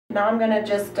Now I'm gonna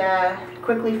just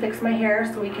quickly fix my hair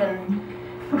so we can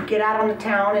get out on the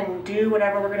town and do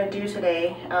whatever we're gonna do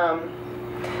today.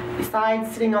 Besides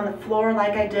sitting on the floor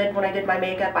like I did when I did my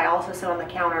makeup, I also sit on the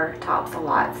countertops a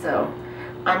lot. So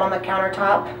I'm on the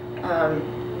countertop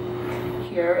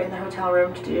here in the hotel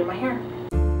room to do my hair.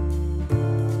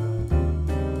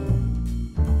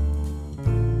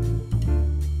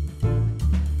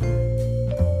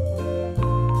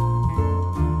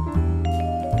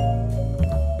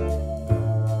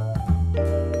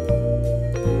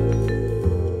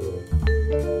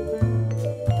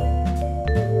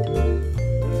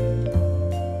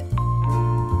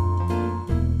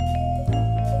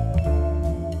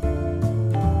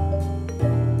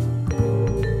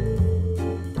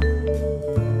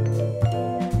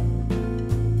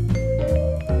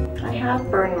 I've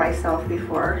burned myself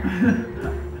before,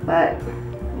 but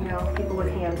you know, people with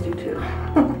hands do too.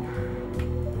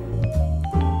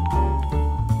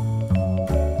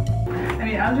 I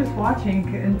mean, I'm just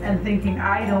watching and thinking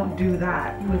I don't do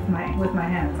that with my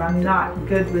hands. I'm not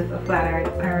good with a flat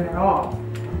iron at all.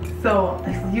 So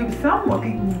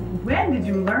when did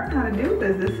you learn how to do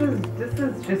this? This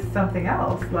is just something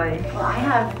else. Like, well, I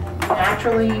have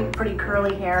naturally pretty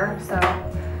curly hair, so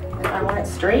if I want it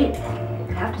straight,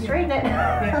 I have to straighten it.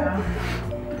 Yeah.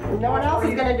 No one else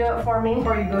is going to do it for me.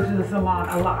 Or you go to the salon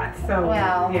a lot. So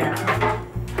well, yeah,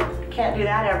 can't do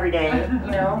that every day,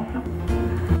 you know.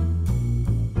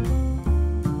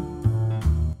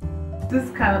 This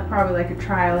is kind of probably like a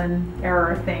trial and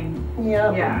error thing.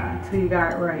 Yep. Yeah, until you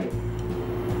got it right.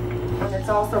 And it's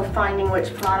also finding which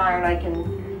flat iron I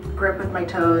can grip with my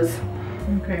toes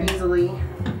easily.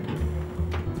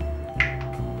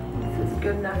 This is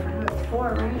good enough for who it's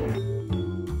for, right?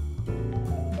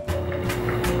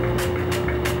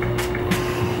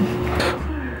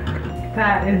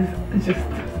 That is just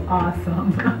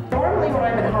awesome. Normally when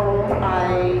I'm at home,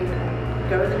 I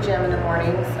go to the gym in the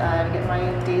mornings to get my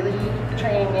daily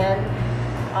training in.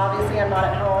 Obviously I'm not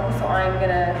at home, so I'm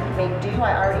gonna make do.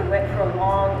 I already went for a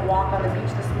long walk on the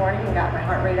beach this morning and got my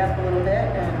heart rate up a little bit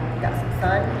and got some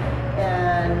sun.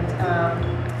 And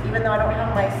even though I don't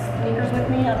have my sneakers with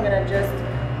me, I'm gonna just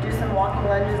do some walking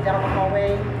lunges down the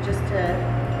hallway just to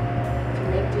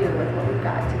make do with what we've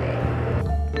got today.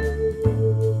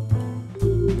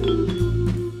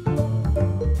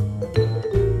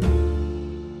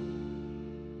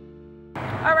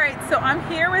 So I'm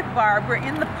here with Barb. We're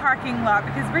in the parking lot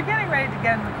because we're getting ready to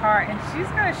get in the car, and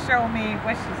she's going to show me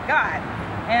what she's got.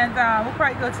 And we'll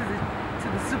probably go to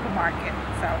the supermarket.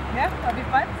 So yeah, that'll be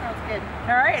fun. Sounds good.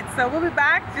 All right, so we'll be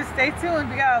back. Just stay tuned.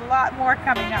 We got a lot more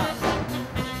coming up.